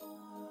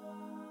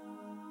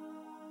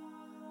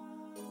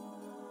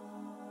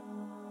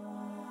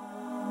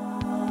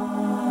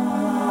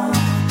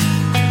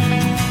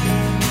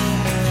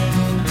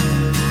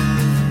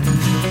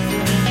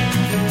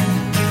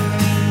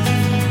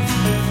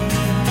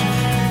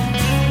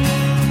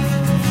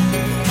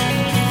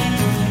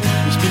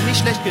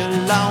schlecht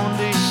gelaunt,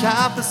 ich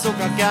hab es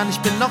sogar gern, ich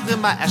bin noch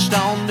immer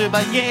erstaunt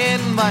über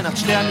jeden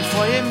Weihnachtsstern. Ich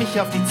freue mich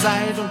auf die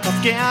Zeit und kauf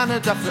gerne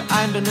dafür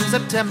ein, bin im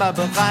September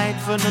bereit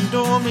für nen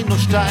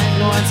Dominostein.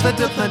 Nur eins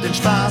verdirbt den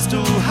Spaß,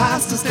 du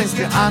hast es, denkst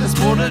dir an, es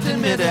brodelt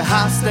in mir der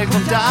Hass, der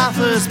Grund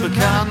dafür ist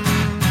bekannt.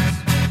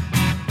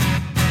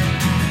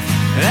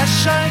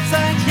 Es schallt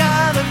seit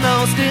Jahren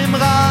aus dem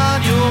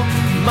Radio,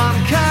 man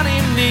kann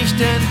ihm nicht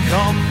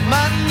entkommen.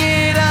 An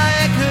jeder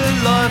Ecke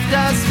läuft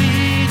das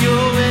Video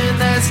in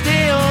SD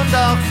und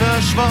auch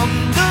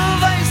verschwommen.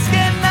 Du weißt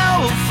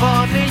genau,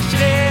 wovon ich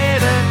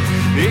rede,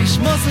 ich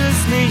muss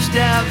es nicht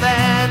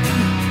erwähnen.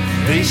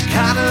 Ich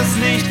kann es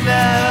nicht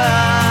mehr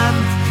hören,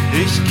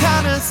 ich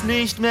kann es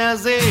nicht mehr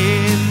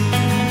sehen.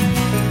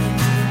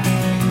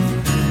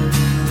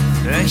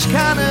 Ich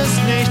kann es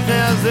nicht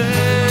mehr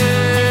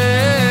sehen.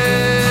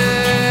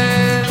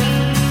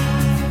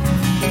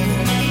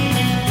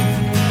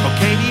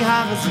 Okay, die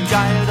Haare sind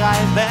geil,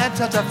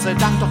 Drei-Wetter-Taft, sei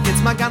Dank, doch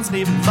jetzt mal ganz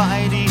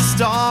nebenbei. Die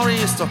Story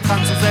ist doch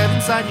krank, zur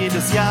selben Zeit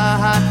jedes Jahr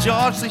hat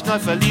George sich neu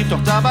verliebt.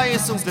 Doch dabei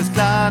ist uns jetzt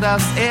klar,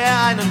 dass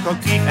er einen Cock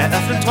kriegt. Er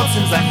öffnet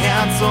trotzdem sein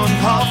Herz und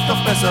hofft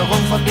auf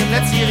Besserung von dem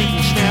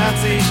letztjährigen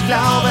Schmerz. Ich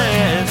glaube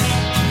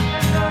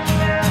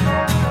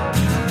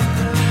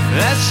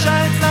es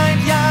schallt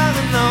seit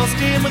Jahren aus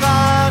dem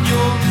Radio,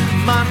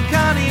 man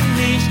kann ihm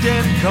nicht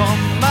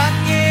entkommen. An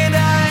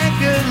jeder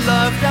Ecke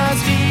läuft das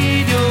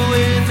Video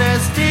in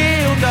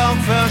SD und auch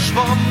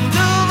verschwommen.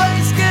 Du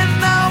weißt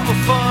genau,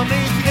 wovon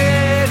ich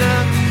rede,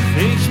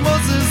 ich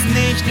muss es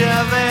nicht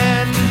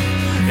erwähnen.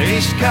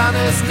 Ich kann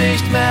es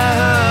nicht mehr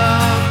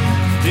hören,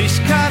 ich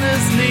kann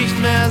es nicht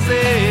mehr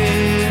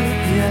sehen.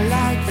 Mir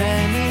leid,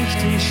 wenn ich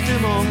die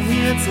Stimmung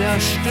hier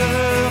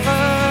zerstöre.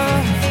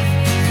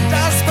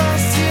 Das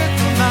passiert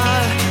nun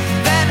mal,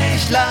 wenn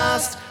ich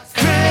Last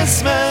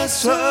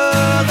Christmas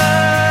höre.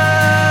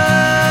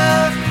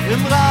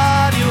 Im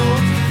Radio,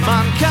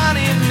 man kann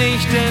ihm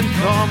nicht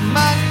entkommen.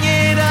 An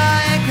jeder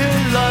Ecke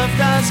läuft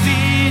das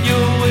Video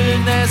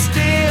in SD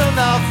und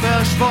auch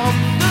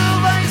verschwommen. Du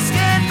weißt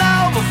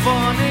genau,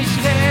 wovon ich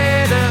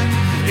rede,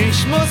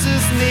 ich muss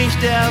es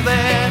nicht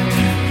erwähnen.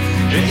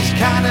 Ich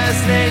kann es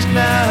nicht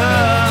mehr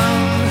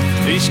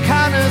hören, ich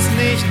kann es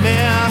nicht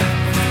mehr.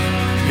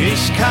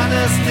 Ich kann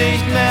es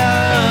nicht mehr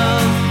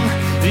hören,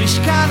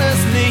 ich kann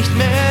es nicht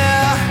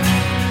mehr.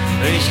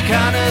 Ich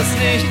kann es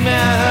nicht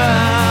mehr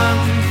hören,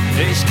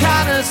 ich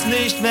kann es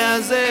nicht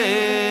mehr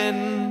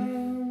sehen.